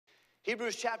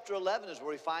Hebrews chapter 11 is where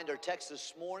we find our text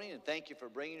this morning, and thank you for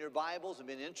bringing your Bibles and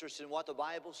being interested in what the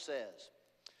Bible says.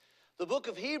 The book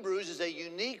of Hebrews is a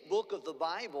unique book of the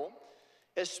Bible,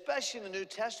 especially in the New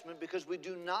Testament, because we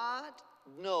do not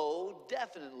know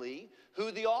definitely who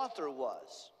the author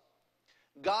was.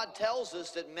 God tells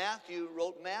us that Matthew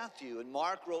wrote Matthew, and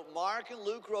Mark wrote Mark, and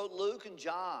Luke wrote Luke, and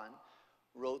John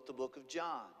wrote the book of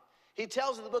John. He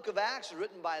tells us the book of Acts is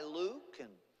written by Luke, and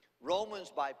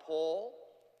Romans by Paul,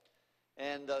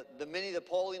 and the many of the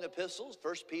Pauline epistles,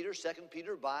 1 Peter, 2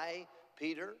 Peter by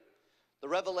Peter. The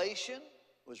Revelation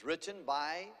was written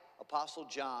by Apostle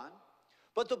John.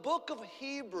 But the book of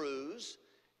Hebrews,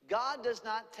 God does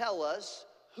not tell us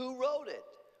who wrote it,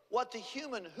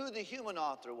 who the human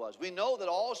author was. We know that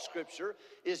all Scripture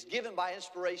is given by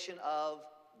inspiration of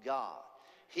God.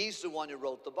 He's the one who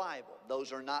wrote the Bible.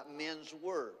 Those are not men's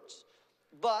words.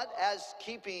 But as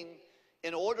keeping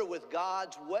in order with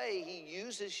God's way, He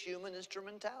uses human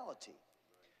instrumentality.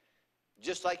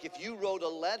 Just like if you wrote a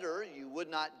letter, you would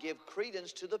not give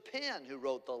credence to the pen who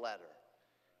wrote the letter.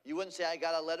 You wouldn't say, I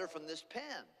got a letter from this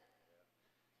pen.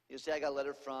 You say, I got a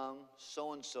letter from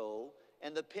so-and-so,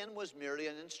 and the pen was merely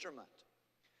an instrument.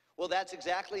 Well, that's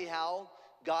exactly how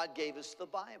God gave us the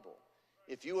Bible.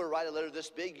 If you were to write a letter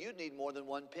this big, you'd need more than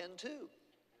one pen too.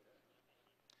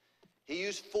 He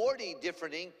used 40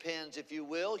 different ink pens, if you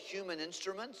will, human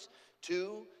instruments,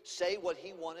 to say what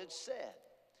He wanted said.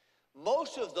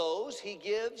 Most of those He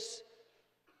gives,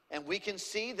 and we can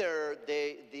see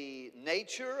the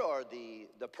nature or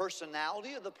the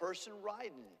personality of the person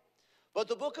writing it. But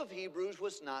the book of Hebrews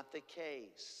was not the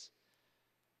case.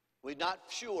 We're not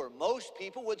sure. Most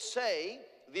people would say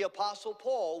the Apostle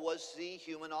Paul was the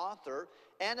human author,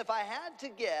 and if I had to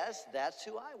guess, that's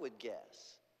who I would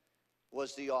guess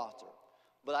was the author.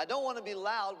 But I don't want to be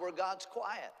loud where God's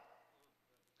quiet.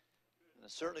 And I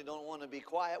certainly don't want to be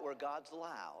quiet where God's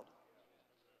loud.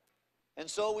 And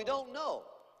so we don't know.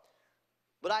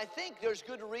 But I think there's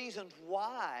good reasons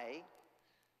why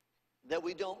that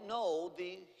we don't know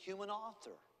the human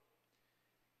author.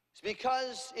 It's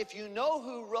because if you know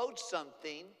who wrote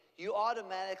something, you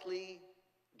automatically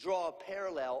draw a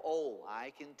parallel. Oh,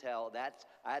 I can tell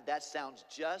that sounds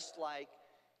just like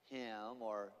him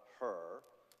or her.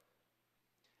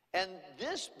 And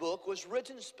this book was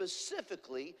written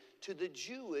specifically to the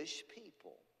Jewish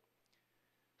people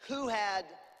who had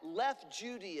left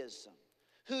Judaism,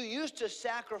 who used to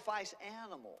sacrifice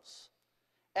animals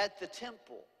at the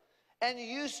temple, and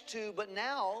but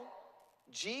now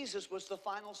Jesus was the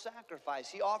final sacrifice.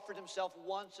 He offered Himself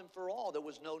once and for all. There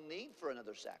was no need for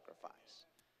another sacrifice.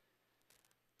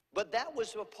 But that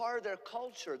was a part of their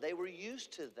culture. They were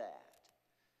used to that.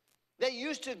 They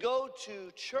used to go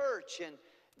to church, and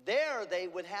there they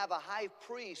would have a high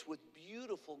priest with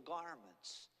beautiful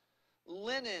garments,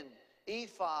 linen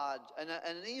ephod, and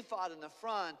an ephod in the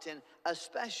front, and a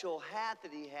special hat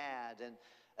that he had,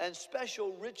 and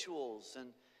special rituals,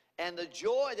 and the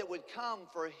joy that would come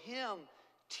for him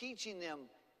teaching them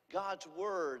God's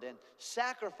word and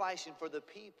sacrificing for the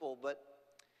people. But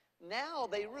now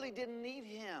they really didn't need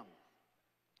him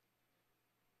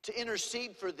to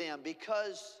intercede for them,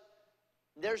 because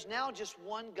there's now just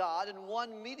one God and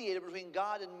one mediator between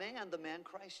God and man, the man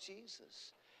Christ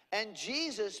Jesus. And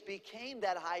Jesus became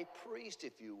that high priest,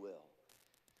 if you will,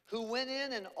 who went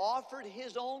in and offered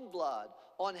His own blood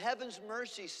on heaven's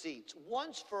mercy seats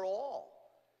once for all.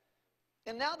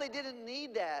 And now they didn't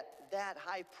need that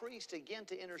high priest again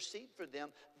to intercede for them.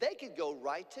 They could go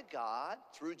right to God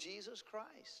through Jesus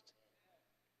Christ.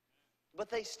 But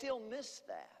they still missed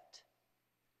that.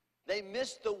 They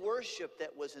missed the worship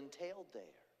that was entailed there.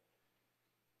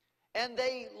 And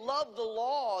they loved the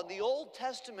law, the Old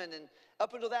Testament, and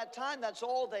up until that time, that's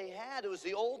all they had. It was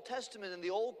the Old Testament and the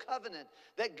Old Covenant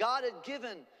that God had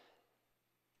given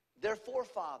their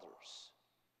forefathers,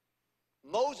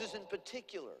 Moses in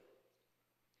particular.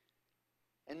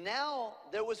 And now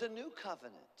there was a new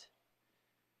covenant.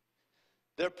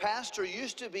 Their pastor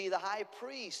used to be the high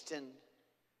priest, and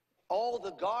all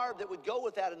the garb that would go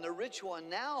with that and the ritual. And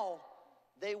now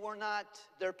they were not,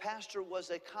 their pastor was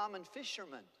a common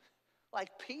fisherman like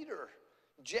Peter,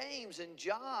 James, and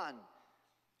John.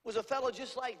 Was a fellow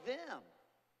just like them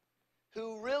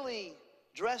who really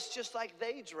dressed just like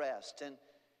they dressed and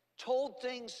told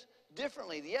things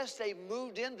differently. Yes, they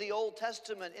moved into the Old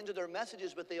Testament into their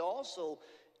messages, but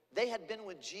they had been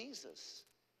with Jesus,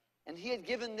 and He had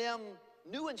given them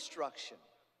new instruction.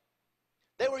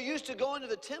 They were used to going to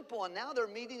the temple, and now they're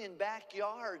meeting in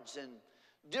backyards and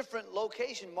different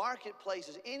location,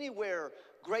 marketplaces, anywhere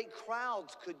great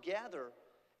crowds could gather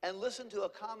and listen to a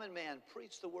common man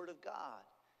preach the Word of God.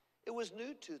 It was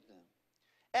new to them.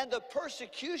 And the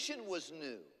persecution was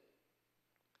new.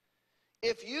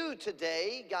 If you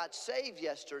today got saved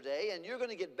yesterday and you're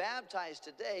going to get baptized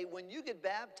today, when you get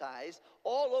baptized,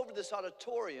 all over this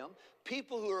auditorium,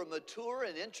 people who are mature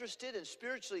and interested and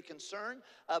spiritually concerned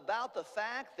about the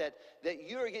fact that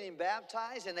you're getting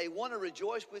baptized and they want to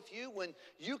rejoice with you, when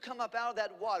you come up out of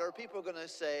that water, people are going to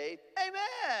say,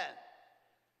 amen.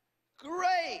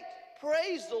 Great.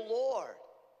 Praise the Lord.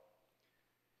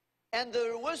 And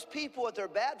there was people at their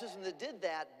baptism that did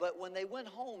that, but when they went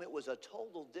home, it was a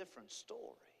total different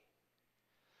story.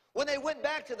 When they went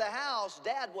back to the house,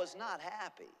 Dad was not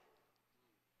happy.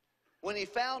 When he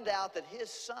found out that his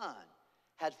son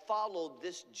had followed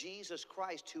this Jesus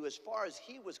Christ, who, as far as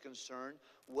he was concerned,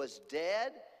 was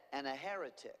dead and a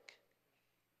heretic.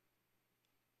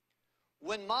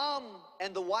 When Mom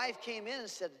and the wife came in and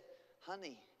said,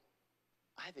 honey,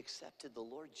 I've accepted the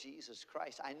Lord Jesus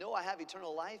Christ. I know I have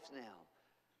eternal life now.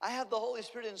 I have the Holy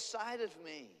Spirit inside of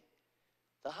me.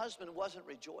 The husband wasn't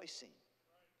rejoicing.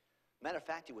 Matter of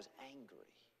fact, he was angry.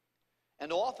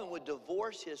 And often would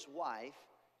divorce his wife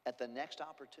at the next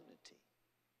opportunity.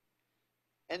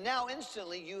 And now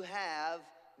instantly you have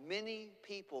many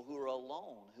people who are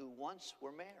alone who once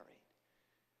were married.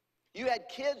 You had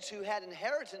kids who had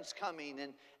inheritance coming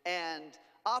and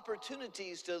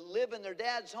opportunities to live in their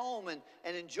dad's home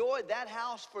and enjoy that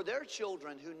house for their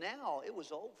children, who now it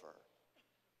was over.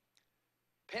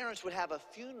 Parents would have a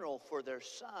funeral for their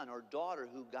son or daughter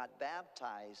who got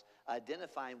baptized,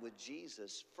 identifying with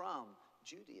Jesus from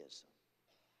Judaism.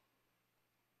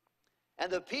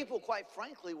 And the people, quite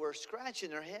frankly, were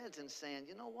scratching their heads and saying,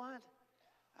 you know what?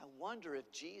 I wonder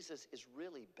if Jesus is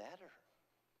really better.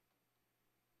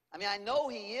 I mean, I know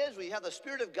he is. We have the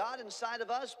Spirit of God inside of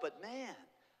us, but man,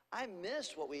 I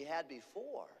missed what we had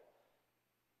before.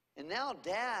 And now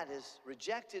Dad has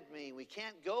rejected me. We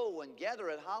can't go and gather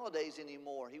at holidays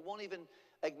anymore. He won't even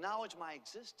acknowledge my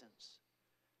existence.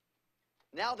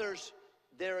 Now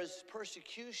there is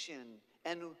persecution,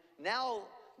 and now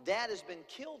Dad has been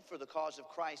killed for the cause of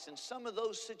Christ, and some of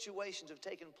those situations have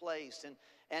taken place,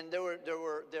 and there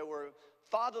were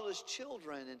fatherless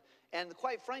children, and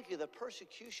quite frankly, the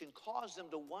persecution caused them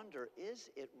to wonder, is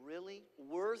it really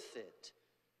worth it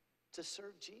to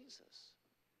serve Jesus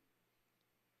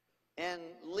and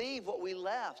leave what we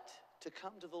left to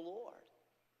come to the Lord?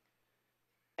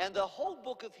 And the whole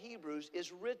book of Hebrews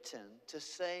is written to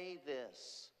say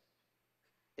this,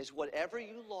 is whatever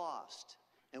you lost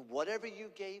and whatever you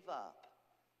gave up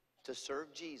to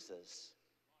serve Jesus,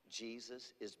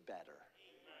 Jesus is better.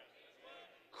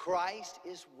 Christ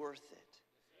is worth it.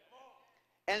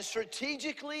 And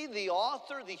strategically, the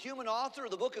author, the human author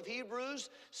of the book of Hebrews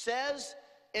says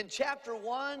in chapter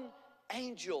 1,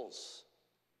 angels.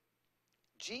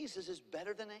 Jesus is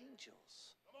better than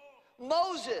angels.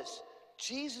 Moses,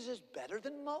 Jesus is better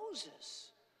than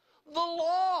Moses. The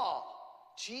law,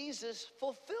 Jesus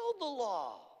fulfilled the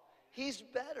law. He's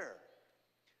better.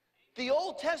 The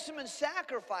Old Testament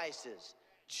sacrifices,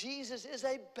 Jesus is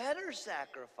a better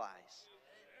sacrifice.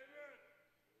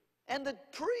 And the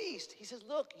priest, he says,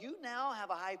 look, you now have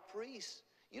a high priest.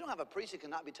 You don't have a priest that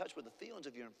cannot be touched with the feelings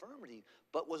of your infirmity,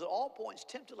 but was at all points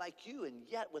tempted like you, and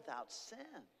yet without sin.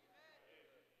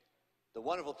 The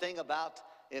wonderful thing about,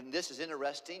 and this is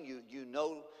interesting, you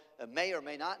know, may or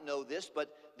may not know this,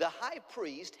 but the high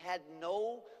priest had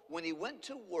when he went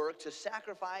to work to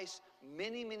sacrifice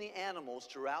many, many animals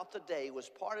throughout the day, was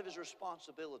part of his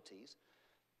responsibilities.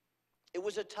 It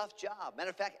was a tough job.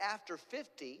 Matter of fact, after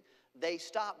 50, they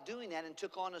stopped doing that and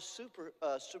took on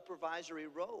a supervisory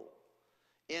role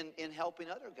in helping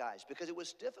other guys, because it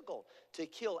was difficult to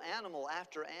kill animal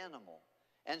after animal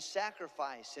and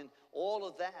sacrifice and all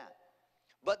of that.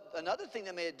 But another thing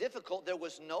that made it difficult, there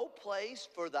was no place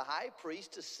for the high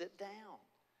priest to sit down.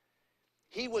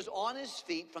 He was on his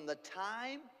feet from the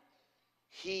time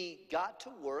he got to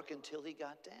work until he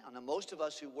got down. Now, most of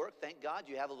us who work, thank God,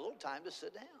 you have a little time to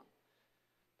sit down.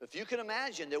 If you can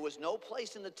imagine, there was no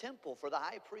place in the temple for the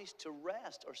high priest to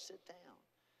rest or sit down.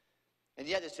 And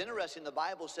yet it's interesting, the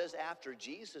Bible says after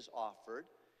Jesus offered,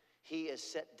 he is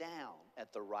set down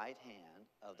at the right hand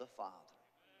of the Father.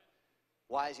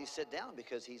 Why is he set down?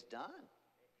 Because he's done.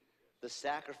 The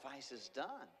sacrifice is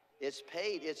done. It's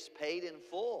paid in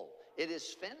full. It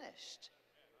is finished.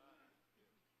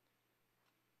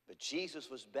 But Jesus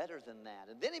was better than that.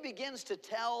 And then he begins to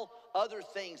tell other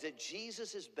things that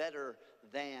Jesus is better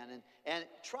than, and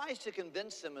tries to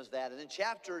convince them of that. And in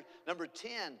chapter number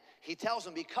 10, he tells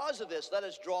them, because of this, let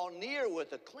us draw near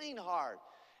with a clean heart,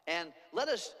 and let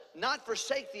us not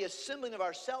forsake the assembling of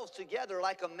ourselves together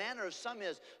like a manner of some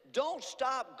is. Don't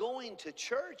stop going to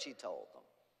church, he told them.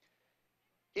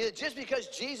 He said, just because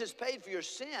Jesus paid for your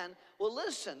sin, well,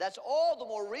 listen, that's all the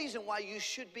more reason why you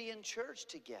should be in church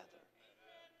together.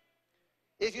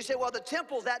 If you say, well, the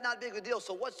temple's not big a deal,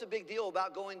 so what's the big deal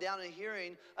about going down and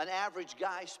hearing an average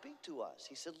guy speak to us?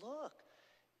 He said, look,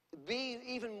 be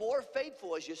even more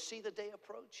faithful as you see the day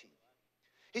approaching.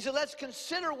 He said, let's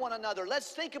consider one another.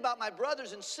 Let's think about my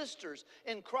brothers and sisters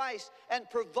in Christ and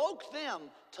provoke them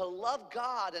to love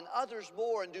God and others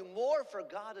more and do more for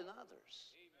God and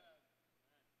others.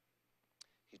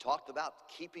 He talked about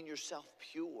keeping yourself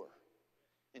pure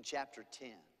in chapter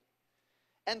 10.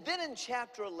 And then in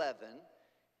chapter 11,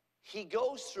 he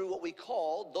goes through what we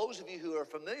call, those of you who are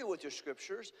familiar with your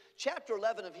scriptures, chapter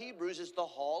 11 of Hebrews is the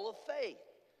hall of faith.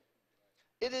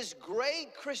 It is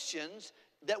great Christians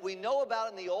that we know about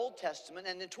in the Old Testament,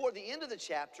 and then toward the end of the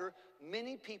chapter,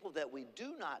 many people that we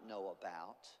do not know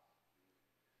about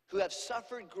who have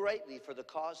suffered greatly for the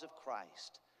cause of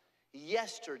Christ.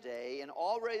 Yesterday and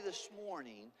already this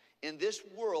morning, in this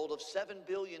world of 7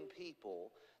 billion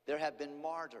people, there have been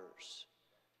martyrs.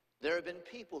 There have been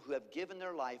people who have given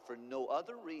their life for no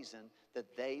other reason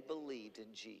that they believed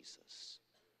in Jesus.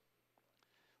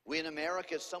 We in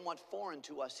America, it's somewhat foreign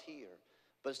to us here,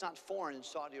 but it's not foreign in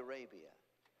Saudi Arabia.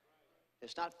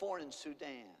 It's not foreign in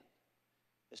Sudan.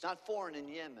 It's not foreign in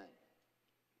Yemen.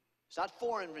 It's not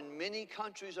foreign in many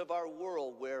countries of our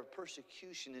world where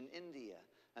persecution in India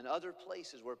and other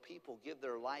places where people give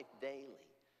their life daily.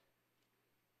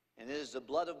 And it is the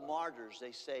blood of martyrs,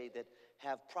 they say, that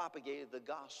have propagated the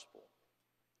gospel.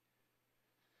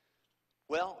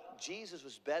 Well, Jesus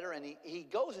was better, and he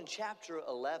goes in chapter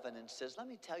 11 and says, let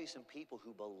me tell you some people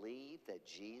who believed that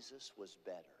Jesus was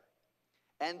better.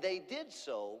 And they did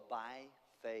so by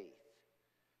faith.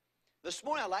 This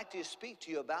morning, I'd like to speak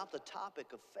to you about the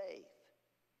topic of faith.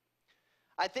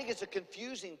 I think it's a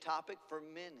confusing topic for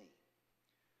many.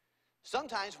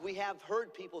 Sometimes we have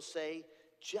heard people say,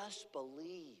 just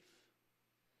believe.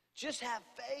 Just have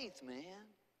faith, man.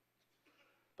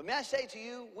 But may I say to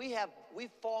you, we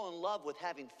fall in love with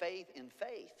having faith in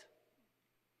faith.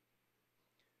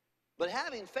 But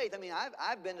having faith, I mean,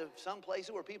 I've been to some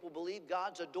places where people believe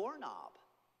God's a doorknob.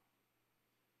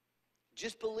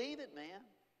 Just believe it, man.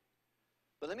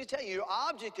 But let me tell you, your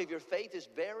object of your faith is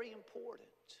very important.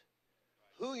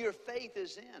 Who your faith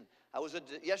is in. I was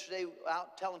yesterday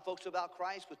out telling folks about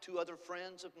Christ with 2 other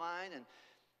friends of mine,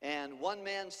 and one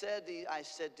man said,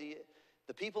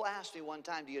 the people asked me one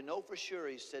time, do you know for sure?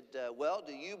 He said, well,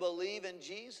 do you believe in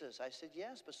Jesus? I said,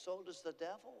 yes, but so does the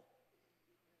devil.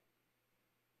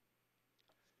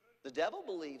 The devil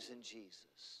believes in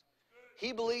Jesus.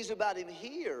 He believes about him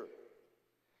here.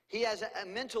 He has a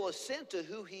mental assent to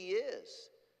who he is.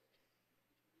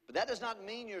 But that does not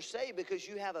mean you're saved because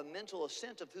you have a mental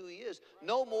assent of who he is.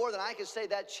 No more than I could say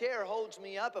that chair holds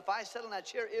me up. If I sat on that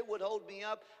chair, it would hold me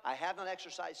up. I have not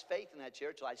exercised faith in that chair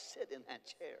until I sit in that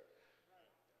chair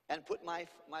and put my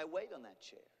weight on that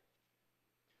chair.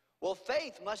 Well,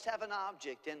 faith must have an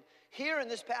object. And here in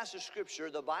this passage of Scripture,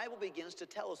 the Bible begins to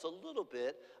tell us a little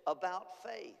bit about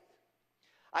faith.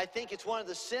 I think it's one of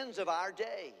the sins of our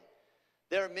day.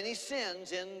 There are many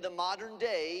sins in the modern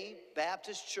day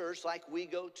Baptist church like we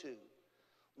go to.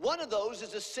 One of those is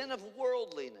the sin of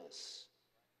worldliness.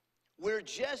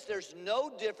 There's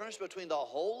no difference between the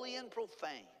holy and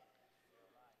profane.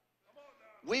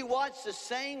 We watch the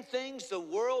same things the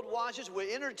world watches.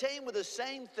 We're entertained with the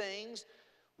same things.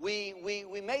 We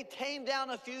may tame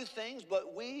down a few things,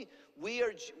 but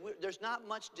there's not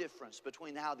much difference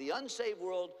between how the unsaved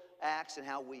world acts and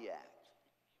how we act.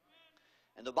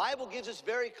 And the Bible gives us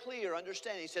very clear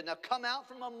understanding. He said, now come out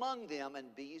from among them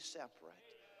and be separate,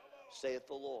 saith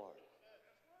the Lord.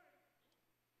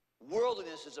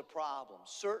 Worldliness is a problem,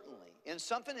 certainly. And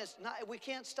something that's not, we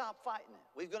can't stop fighting it.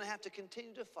 We're going to have to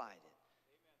continue to fight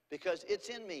it. Because it's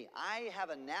in me. I have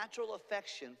a natural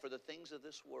affection for the things of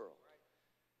this world.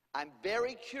 I'm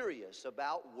very curious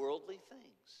about worldly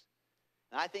things.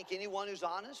 And I think anyone who's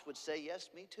honest would say, yes,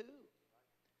 me too.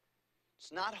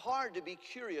 It's not hard to be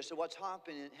curious of what's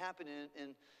happening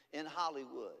in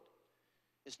Hollywood.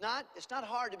 It's not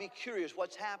hard to be curious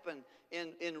what's happened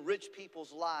in rich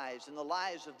people's lives and the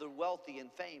lives of the wealthy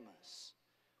and famous.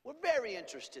 We're very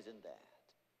interested in that.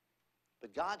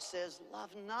 But God says, love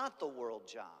not the world,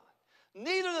 John.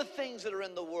 Neither the things that are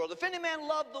in the world. If any man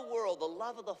love the world, the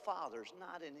love of the Father is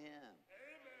not in him.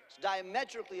 It's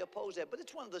diametrically opposed to that. But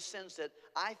it's one of the sins that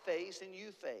I face and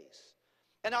you face.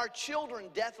 And our children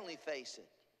definitely face it.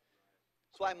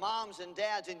 That's why moms and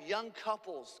dads and young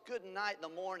couples, good night in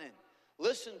the morning.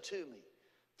 Listen to me.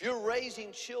 If you're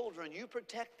raising children, you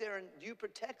protect their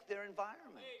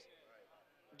environment.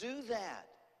 Do that.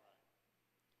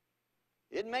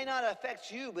 It may not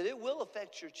affect you, but it will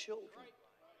affect your children.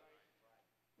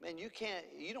 Man, you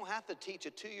don't have to teach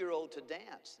a 2-year-old to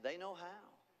dance. They know how.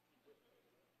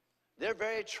 They're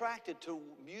very attracted to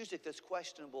music that's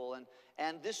questionable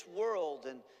and this world.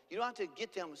 And you don't have to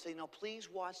get them and say, no, please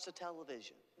watch the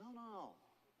television. No, no, no.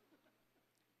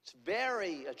 It's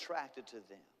very attracted to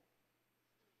them.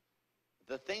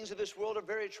 The things of this world are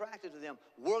very attractive to them.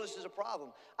 Worldliness is a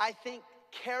problem. I think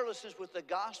carelessness with the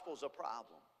gospel is a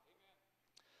problem.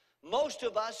 Most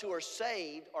of us who are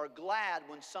saved are glad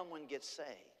when someone gets saved.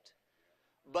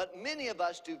 But many of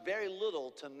us do very little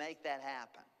to make that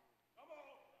happen.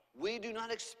 We do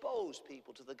not expose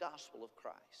people to the gospel of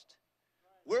Christ.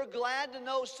 We're glad to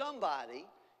know somebody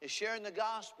is sharing the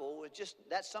gospel. It's just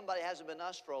that somebody hasn't been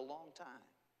us for a long time.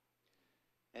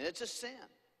 And it's a sin.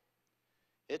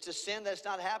 It's a sin that's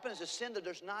not happened. It's a sin that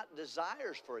there's not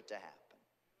desires for it to happen.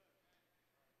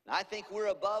 And I think we're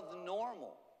above the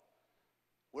normal.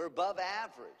 We're above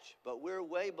average, but we're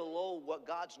way below what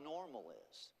God's normal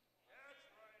is.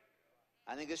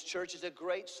 I think this church is a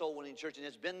great soul-winning church, and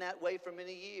it's been that way for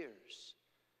many years.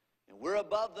 And we're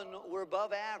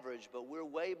above average, but we're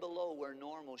way below where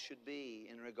normal should be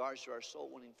in regards to our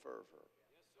soul-winning fervor.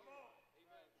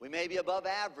 We may be above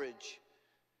average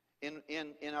in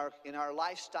our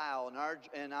lifestyle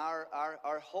and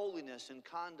our holiness and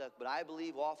conduct, but I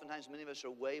believe oftentimes many of us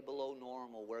are way below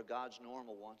normal, where God's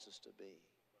normal wants us to be.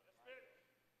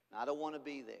 And I don't want to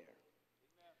be there.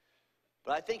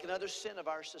 But I think another sin of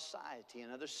our society,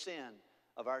 another sin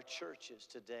of our churches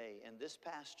today, and this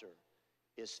pastor,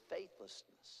 is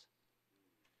faithlessness.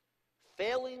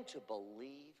 Failing to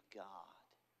believe God.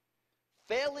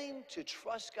 Failing to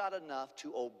trust God enough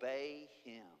to obey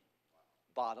Him.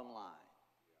 Bottom line.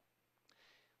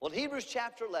 Well, in Hebrews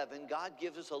chapter 11, God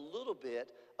gives us a little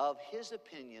bit of His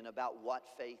opinion about what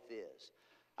faith is.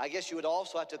 I guess you would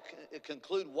also have to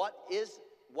conclude what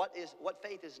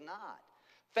faith is not.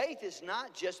 Faith is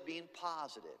not just being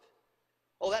positive.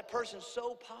 Oh, that person's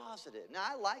so positive. Now,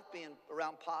 I like being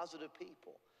around positive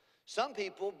people. Some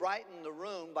people brighten the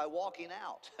room by walking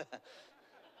out.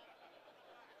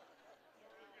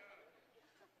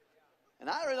 And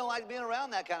I really don't like being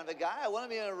around that kind of a guy. I want to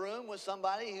be in a room with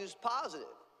somebody who's positive.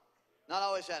 Not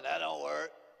always saying, that don't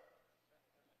work.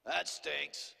 That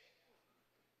stinks.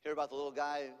 Hear about the little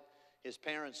guy, his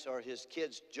parents or his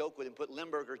kids joke with him, put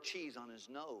Limburger cheese on his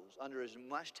nose, under his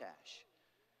mustache.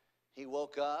 He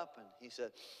woke up and he said,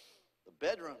 the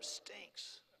bedroom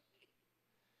stinks.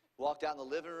 Walked out in the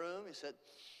living room, he said,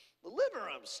 the living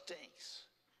room stinks.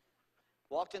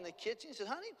 Walked in the kitchen, he said,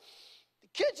 honey, the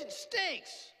kitchen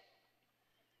stinks.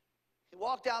 He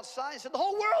walked outside and said, the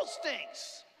whole world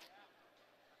stinks.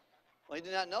 Well, he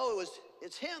did not know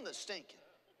it's him that's stinking.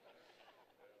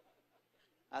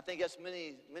 I think that's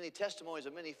many testimonies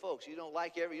of many folks. You don't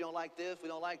like this, we don't like that, we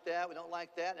don't like that,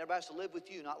 and everybody has to live with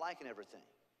you not liking everything.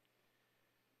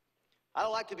 I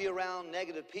don't like to be around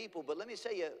negative people, but let me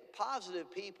say you, positive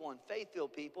people and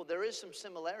faith-filled people, there is some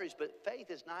similarities, but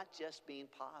faith is not just being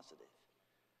positive.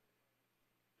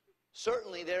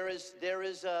 Certainly there is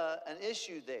an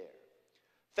issue there.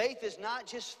 Faith is not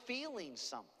just feeling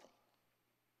something.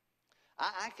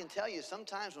 I can tell you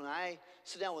sometimes when I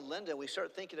sit down with Linda and we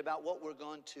start thinking about what we're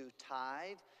going to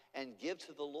tithe and give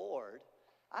to the Lord,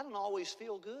 I don't always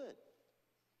feel good.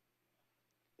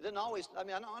 It doesn't always, I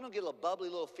don't get a bubbly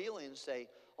little feeling and say,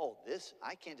 oh,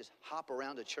 I can't just hop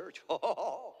around to church.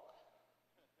 I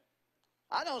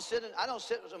don't sit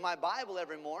with my Bible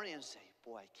every morning and say,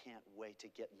 boy, I can't wait to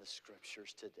get in the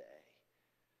scriptures today.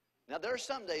 Now, there are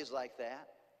some days like that.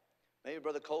 Maybe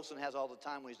Brother Colson has all the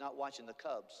time when he's not watching the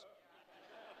Cubs.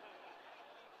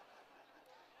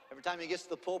 Every time he gets to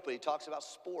the pulpit, he talks about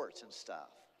sports and stuff.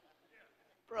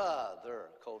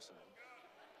 Brother Colson.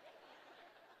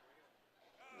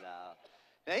 No.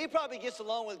 Now, he probably gets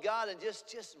along with God and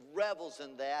just revels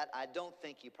in that. I don't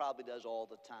think he probably does all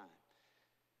the time.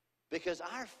 Because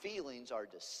our feelings are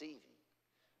deceiving.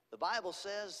 The Bible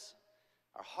says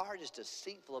our heart is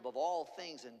deceitful above all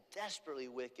things and desperately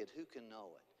wicked. Who can know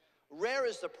it? Rare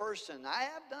is the person. I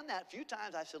have done that a few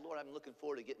times. I said, Lord, I'm looking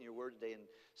forward to getting your word today and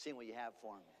seeing what you have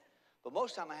for me. But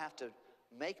most of the time I have to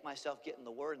make myself get in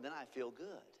the word and then I feel good.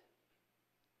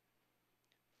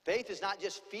 Faith is not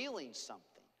just feeling something.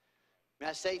 When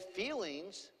I say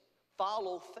feelings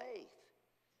follow faith.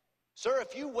 Sir,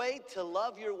 if you wait to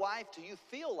love your wife till you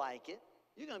feel like it,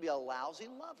 you're going to be a lousy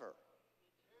lover.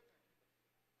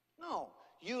 No,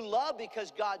 you love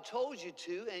because God told you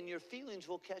to, and your feelings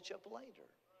will catch up later.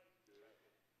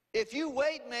 If you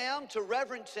wait, ma'am, to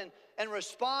reverence and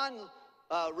respond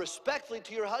respectfully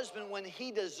to your husband when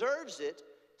he deserves it,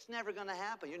 it's never going to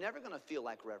happen. You're never going to feel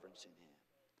like reverencing him.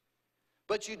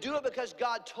 But you do it because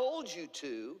God told you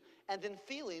to, and then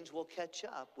feelings will catch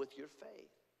up with your faith.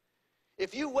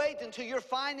 If you wait until your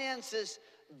finances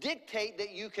dictate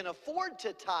that you can afford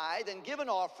to tithe and give an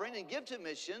offering and give to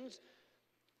missions,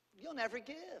 you'll never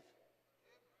give.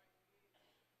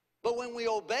 But when we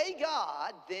obey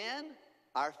God, then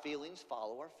our feelings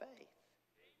follow our faith.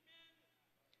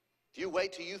 If you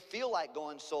wait till you feel like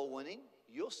going soul winning,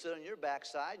 you'll sit on your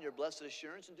backside in your blessed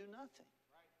assurance and do nothing.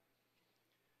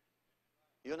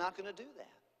 You're not going to do that.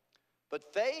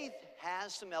 But faith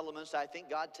has some elements I think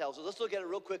God tells us. Let's look at it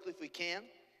real quickly if we can.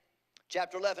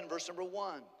 Chapter 11, verse number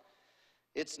 1.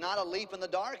 It's not a leap in the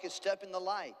dark, it's step in the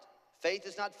light. Faith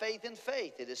is not faith in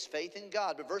faith, it is faith in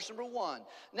God. But verse number 1.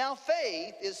 Now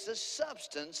faith is the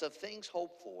substance of things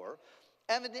hoped for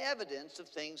and the evidence of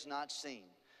things not seen.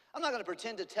 I'm not going to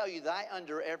pretend to tell you that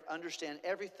I understand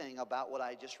everything about what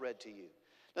I just read to you.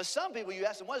 Now some people, you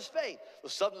ask them, what is faith? The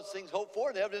substance of things hoped for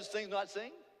and the evidence of things not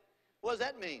seen. What does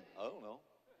that mean? I don't know.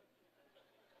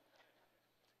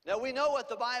 Now we know what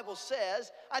the Bible says.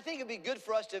 I think it'd be good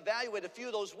for us to evaluate a few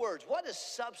of those words. What does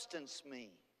substance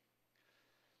mean?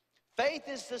 Faith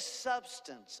is the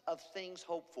substance of things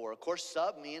hoped for. Of course,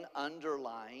 sub means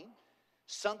underlying,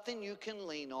 something you can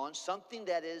lean on, something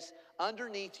that is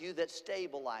underneath you that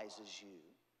stabilizes you.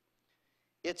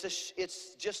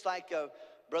 It's just like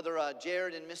Brother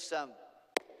Jared and Miss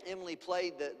Emily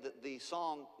played the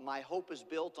song, My Hope is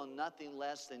Built on Nothing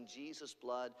Less Than Jesus'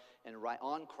 Blood, and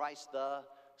on Christ the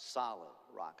solid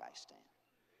rock I stand.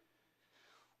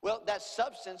 Well, that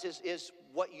substance is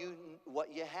what you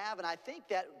have, and I think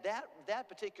that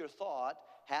particular thought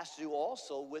has to do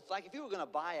also with, like if you were going to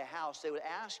buy a house, they would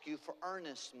ask you for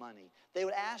earnest money. They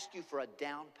would ask you for a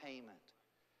down payment.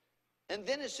 And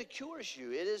then it secures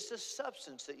you. It is the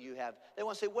substance that you have. They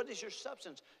want to say, what is your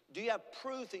substance? Do you have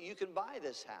proof that you can buy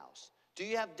this house? Do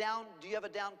you have a down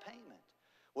payment?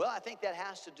 Well, I think that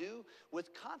has to do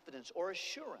with confidence or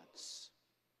assurance.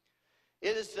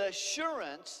 It is the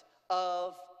assurance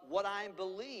of what I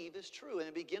believe is true, and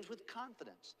it begins with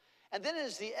confidence. And then it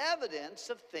is the evidence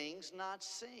of things not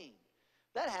seen.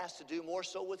 That has to do more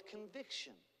so with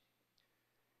conviction.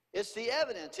 It's the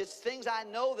evidence. It's things I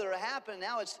know that are happening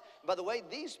now. By the way,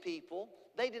 these people,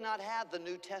 they did not have the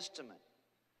New Testament.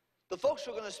 The folks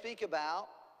we're going to speak about,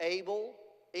 Abel,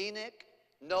 Enoch,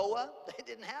 Noah, they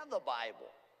didn't have the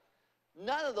Bible.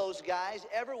 None of those guys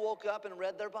ever woke up and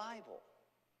read their Bible.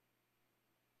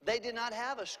 They did not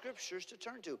have a scriptures to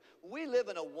turn to. We live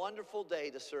in a wonderful day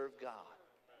to serve God.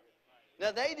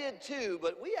 Now, they did too,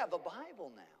 but we have a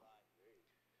Bible now.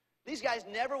 These guys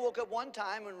never woke up one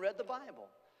time and read the Bible.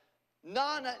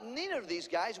 Neither of these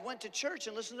guys went to church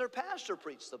and listened to their pastor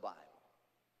preach the Bible.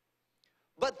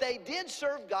 But they did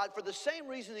serve God for the same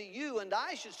reason that you and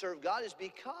I should serve God, is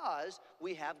because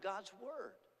we have God's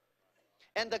Word.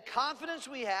 And the confidence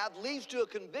we have leads to a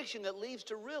conviction that leads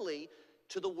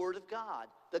to the Word of God,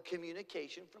 the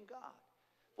communication from God.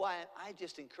 Why, I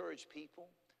just encourage people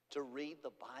to read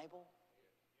the Bible.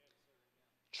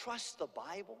 Trust the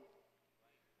Bible.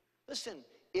 Listen,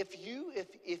 if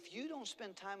you don't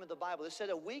spend time with the Bible, it said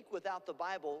a week without the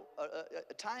Bible,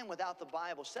 a time without the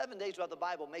Bible, 7 days without the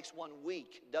Bible makes 1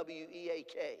 week,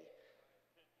 W-E-A-K.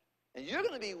 And you're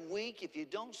going to be weak if you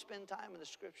don't spend time in the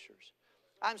Scriptures.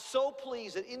 I'm so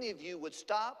pleased that any of you would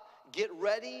stop, get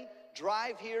ready,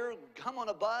 drive here, come on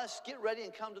a bus, get ready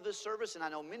and come to this service. And I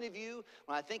know many of you,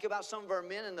 when I think about some of our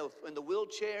men in the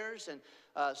wheelchairs and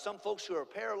some folks who are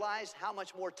paralyzed, how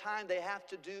much more time they have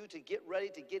to do to get ready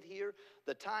to get here,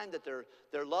 the time that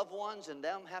their loved ones and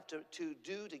them have to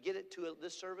do to get it to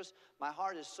this service. My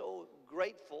heart is so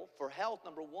grateful for health,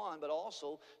 number one, but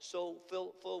also so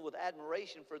filled with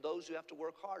admiration for those who have to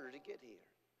work harder to get here.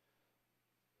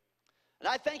 And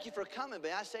I thank you for coming,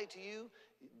 but I say to you,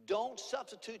 don't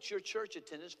substitute your church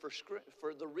attendance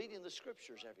for the reading of the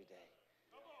Scriptures every day.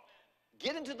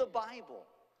 Get into the Bible.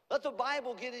 Let the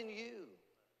Bible get in you.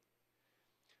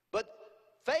 But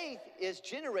faith is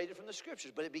generated from the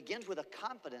Scriptures, but it begins with a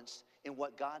confidence in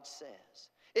what God says.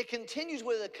 It continues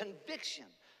with a conviction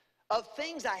of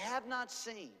things I have not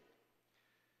seen.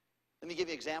 Let me give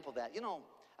you an example of that. You know,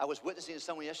 I was witnessing to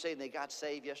someone yesterday and they got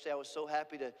saved yesterday. I was so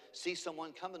happy to see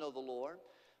someone come to know the Lord.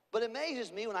 But it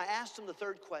amazes me when I asked them the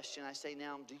third question. I say,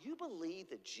 now, do you believe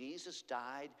that Jesus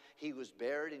died, He was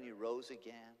buried, and He rose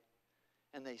again?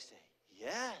 And they say,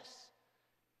 yes.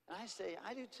 And I say,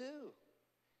 I do too.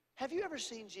 Have you ever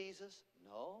seen Jesus?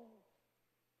 No.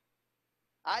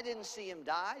 I didn't see Him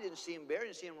die, didn't see Him buried,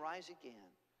 didn't see Him rise again.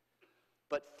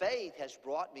 But faith has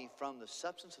brought me from the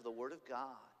substance of the Word of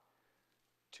God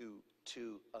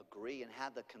to agree and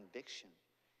have the conviction.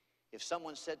 If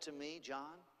someone said to me,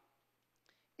 John,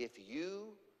 if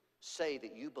you say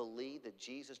that you believe that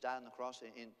Jesus died on the cross,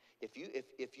 and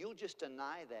if you'll just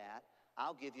deny that,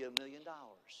 I'll give you $1 million.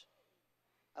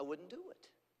 I wouldn't do it.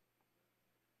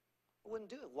 I wouldn't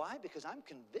do it. Why? Because I'm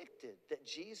convicted that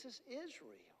Jesus is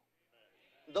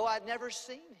real, though I've never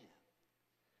seen him.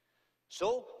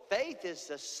 So faith is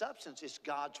the substance, it's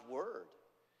God's word,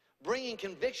 bringing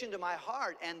conviction to my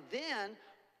heart, and then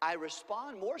I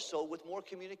respond more so with more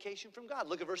communication from God.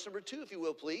 Look at verse number 2, if you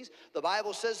will, please. The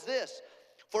Bible says this,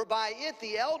 for by it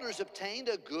the elders obtained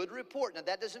a good report. Now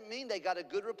that doesn't mean they got a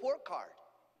good report card.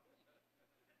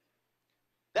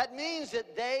 That means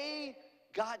that they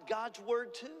got God's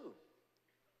word too.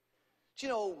 You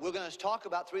know, we're going to talk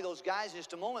about 3 of those guys in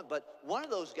just a moment, but one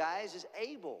of those guys is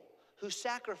Abel, who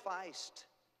sacrificed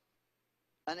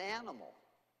an animal.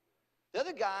 The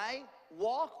other guy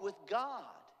walked with God.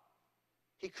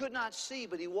 He could not see,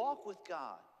 but he walked with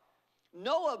God.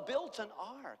 Noah built an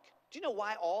ark. Do you know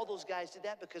why all those guys did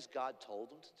that? Because God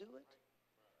told them to do it.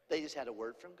 They just had a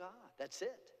word from God. That's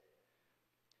it.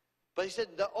 But he said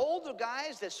the older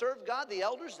guys that served God, the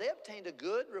elders, they obtained a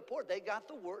good report. They got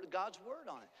the word, God's word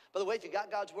on it. By the way, if you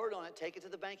got God's word on it, take it to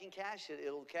the bank and cash it.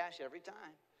 It'll cash every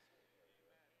time.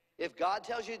 If God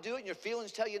tells you to do it and your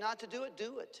feelings tell you not to do it,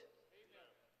 do it.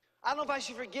 I don't know if I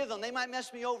should forgive them. They might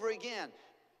mess me over again.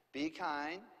 Be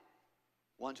kind,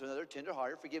 one to another,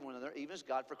 tenderhearted, forgive one another, even as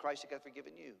God for Christ's sake hath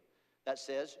forgiven you. That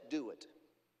says, do it.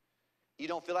 You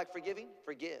don't feel like forgiving?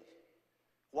 Forgive.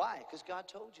 Why? Because God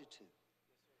told you to.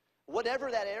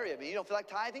 Whatever that area, I mean, you don't feel like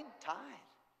tithing? Tithe.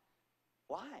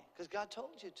 Why? Because God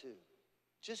told you to.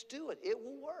 Just do it. It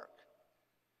will work.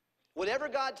 Whatever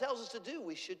God tells us to do,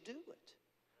 we should do it.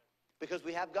 Because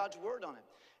we have God's word on it.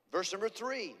 Verse number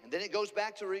 3, and then it goes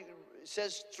back to, it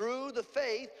says, through the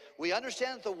faith, we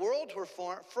understand that the worlds were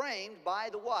framed by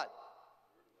the what?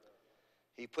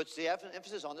 He puts the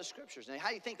emphasis on the scriptures. Now, how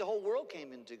do you think the whole world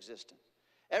came into existence?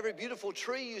 Every beautiful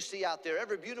tree you see out there,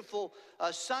 every beautiful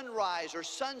sunrise or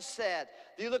sunset,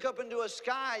 you look up into a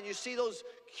sky and you see those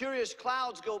curious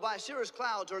clouds go by, cirrus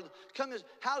clouds, or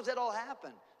how does that all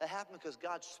happen? That happened because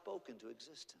God spoke into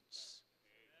existence.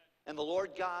 And the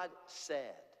Lord God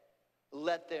said,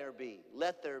 let there be,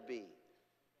 let there be.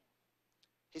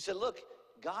 He said, look,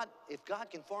 God, if God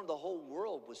can form the whole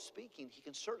world with speaking, he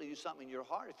can certainly do something in your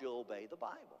heart if you'll obey the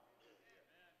Bible.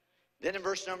 Then in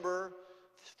verse number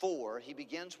 4, he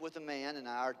begins with a man, and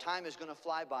our time is going to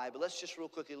fly by, but let's just real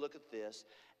quickly look at this.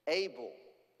 Abel.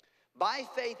 By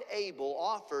faith Abel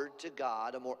offered to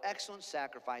God a more excellent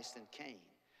sacrifice than Cain,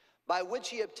 by which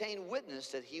he obtained witness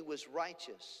that he was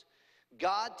righteous,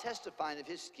 God testifying of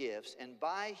his gifts, and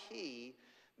by it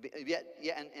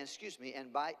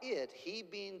he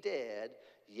being dead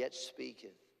yet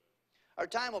speaketh. Our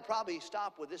time will probably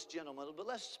stop with this gentleman, but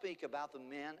let's speak about the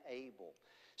man Abel.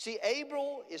 See,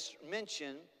 Abel is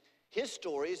mentioned, his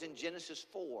story is in Genesis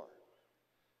 4.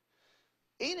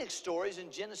 Enoch's story is in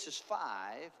Genesis 5,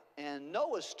 and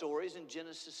Noah's story is in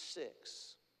Genesis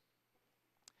 6.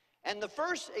 And the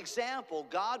first example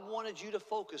God wanted you to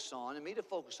focus on, and me to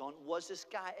focus on, was this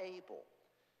guy Abel.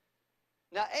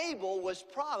 Now, Abel was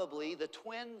probably the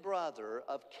twin brother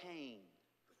of Cain.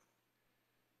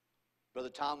 Brother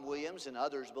Tom Williams and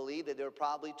others believe that they were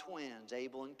probably twins.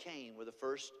 Abel and Cain were the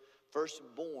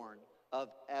firstborn of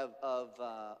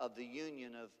the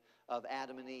union of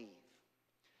Adam and Eve.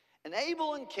 And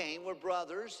Abel and Cain were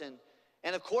brothers,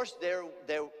 and of course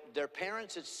their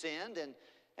parents had sinned,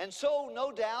 and so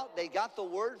no doubt they got the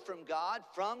word from God,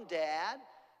 from Dad,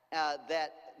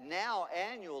 that now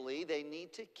annually they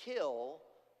need to kill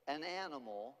an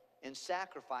animal in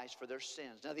sacrifice for their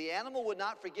sins. Now the animal would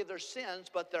not forgive their sins,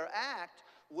 but their act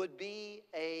would be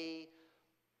an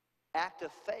act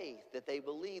of faith that they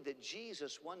believed that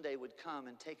Jesus one day would come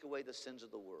and take away the sins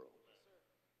of the world.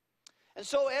 And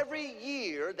so every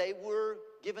year they were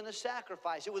given a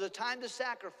sacrifice. It was a time to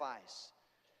sacrifice.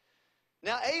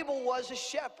 Now Abel was a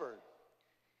shepherd.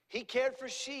 He cared for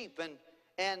sheep,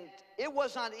 and it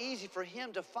was not easy for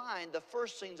him to find the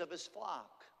firstlings of his flock.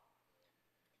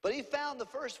 But he found the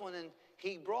first one, and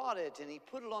he brought it, and he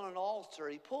put it on an altar.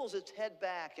 He pulls its head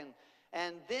back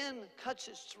and then cuts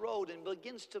its throat and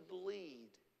begins to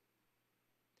bleed.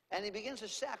 And he begins to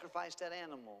sacrifice that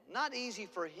animal. Not easy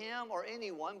for him or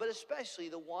anyone, but especially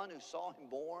the one who saw him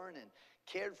born and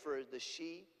cared for the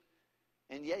sheep.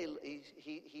 And yet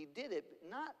he did it.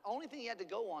 Not only thing he had to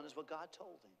go on is what God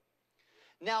told him.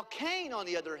 Now Cain, on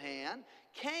the other hand,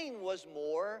 Cain was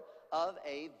more of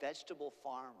a vegetable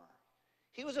farmer.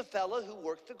 He was a fellow who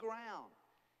worked the ground.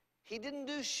 He didn't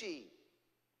do sheep.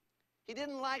 He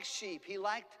didn't like sheep. He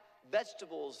liked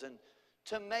vegetables and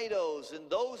tomatoes and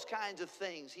those kinds of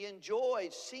things. He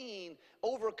enjoyed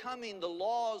overcoming the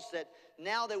laws that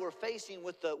now they were facing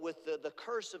with the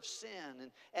curse of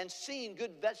sin, and seeing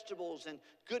good vegetables and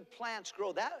good plants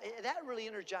grow. That really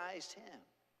energized him.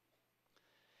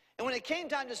 And when it came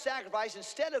time to sacrifice,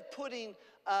 instead of putting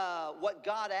what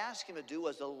God asked him to do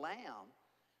as a lamb,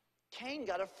 Cain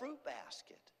got a fruit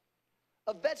basket,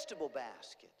 a vegetable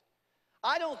basket.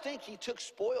 I don't think he took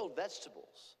spoiled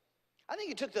vegetables. I think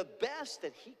he took the best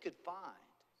that he could find.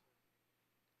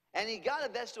 And he got a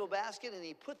vegetable basket and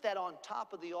he put that on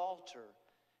top of the altar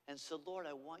and said, Lord,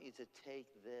 I want you to take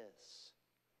this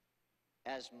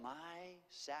as my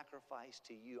sacrifice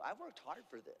to you. I worked hard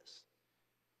for this.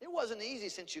 It wasn't easy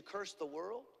since you cursed the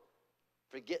world.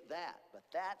 Forget that. But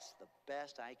that's the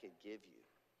best I could give you.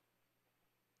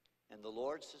 And the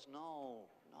Lord says, no,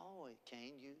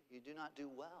 Cain, you do not do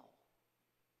well.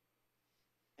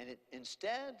 And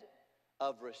instead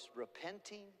of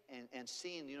repenting and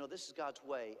seeing, this is God's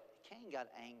way, Cain got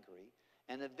angry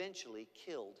and eventually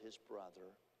killed his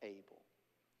brother Abel.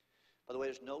 By the way,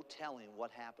 there's no telling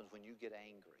what happens when you get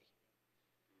angry.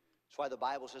 That's why the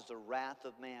Bible says the wrath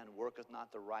of man worketh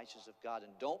not the righteousness of God.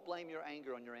 And don't blame your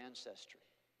anger on your ancestry.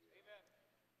 Amen.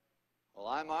 Well,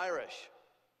 I'm Irish.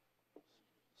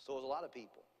 So is a lot of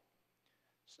people.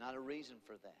 It's not a reason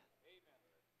for that.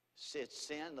 Amen. It's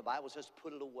sin. The Bible says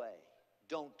put it away.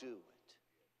 Don't do it.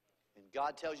 And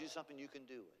God tells you something, you can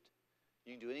do it.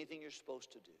 You can do anything you're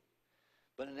supposed to do.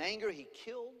 But in anger, he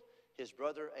killed his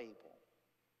brother Abel.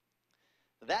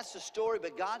 That's the story,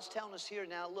 but God's telling us here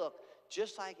now, look,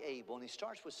 just like Abel, and he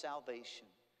starts with salvation,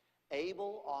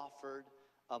 Abel offered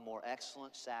a more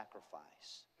excellent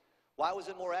sacrifice. Why was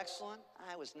it more excellent?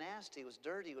 It was nasty, it was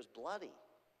dirty, it was bloody.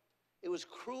 It was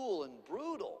cruel and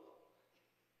brutal.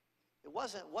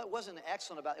 What wasn't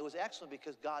excellent about it? It was excellent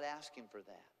because God asked him for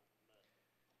that.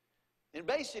 And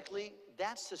basically,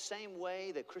 that's the same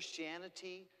way that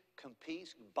Christianity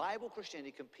competes. Bible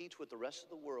Christianity competes with the rest of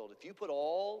the world. If you put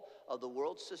all of the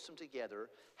world system together,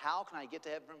 how can I get to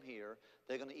heaven from here?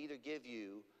 They're going to either give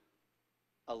you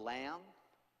a lamb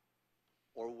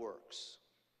or works.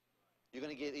 You're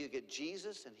going to either get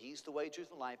Jesus, and he's the way,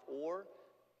 truth, and life, or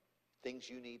things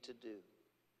you need to do.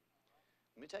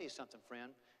 Let me tell you something,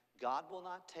 friend. God will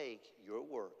not take your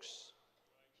works.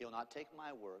 He'll not take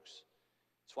my works.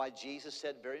 That's why Jesus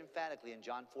said very emphatically in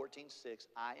John 14:6,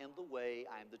 I am the way,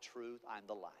 I am the truth, I am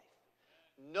the life.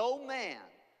 No man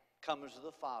comes to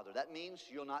the Father. That means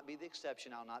you'll not be the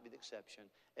exception, I'll not be the exception,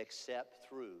 except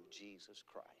through Jesus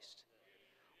Christ.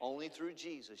 Only through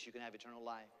Jesus you can have eternal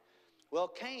life. Well,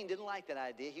 Cain didn't like that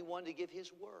idea. He wanted to give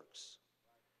his works.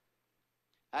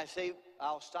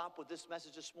 I'll stop with this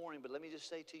message this morning, but let me just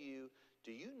say to you,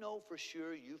 do you know for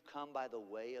sure you've come by the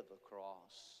way of the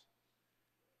cross?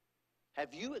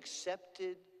 Have you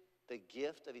accepted the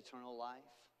gift of eternal life?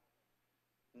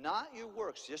 Not your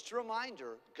works. Just a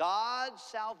reminder, God's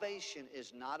salvation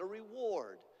is not a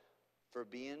reward for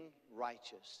being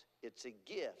righteous. It's a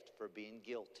gift for being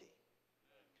guilty.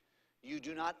 You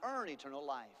do not earn eternal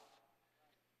life.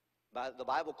 The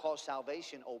Bible calls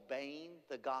salvation obeying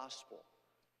the gospel,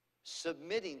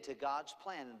 submitting to God's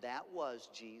plan, and that was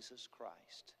Jesus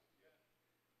Christ.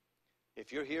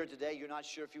 If you're here today, you're not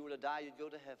sure if you were to die, you'd go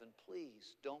to heaven.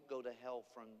 Please don't go to hell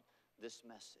from this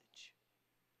message.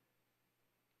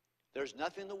 There's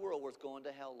nothing in the world worth going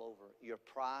to hell over. Your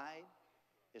pride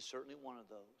is certainly one of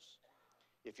those.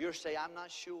 If you're saying, I'm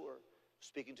not sure,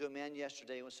 speaking to a man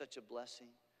yesterday, it was such a blessing.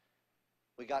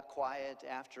 We got quiet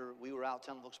after we were out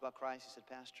telling folks about Christ. He said,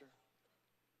 Pastor,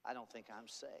 I don't think I'm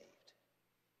saved.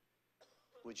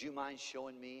 Would you mind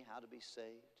showing me how to be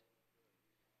saved?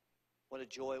 What a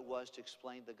joy it was to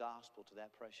explain the gospel to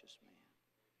that precious man.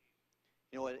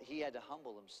 You know what? He had to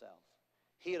humble himself.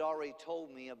 He had already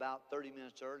told me about 30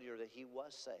 minutes earlier that he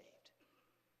was saved.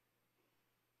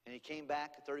 And he came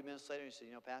back 30 minutes later and he said,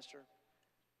 you know, Pastor,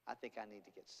 I think I need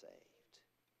to get saved.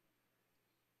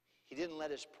 He didn't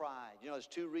let his pride. You know, there's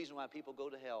two reasons why people go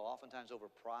to hell, oftentimes over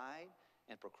pride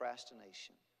and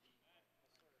procrastination.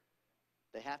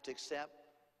 They have to accept,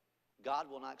 God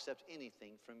will not accept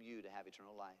anything from you to have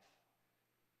eternal life.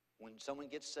 When someone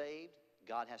gets saved,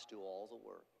 God has to do all the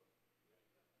work.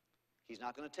 He's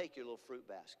not going to take your little fruit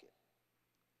basket.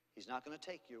 He's not going to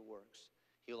take your works.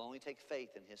 He'll only take faith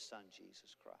in his Son,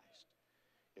 Jesus Christ.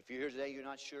 If you're here today, you're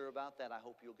not sure about that, I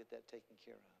hope you'll get that taken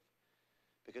care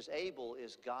of. Because Abel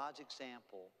is God's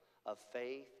example of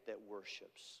faith that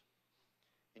worships.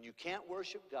 And you can't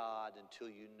worship God until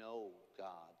you know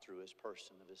God through his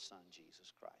person of his Son,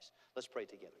 Jesus Christ. Let's pray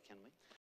together, can we?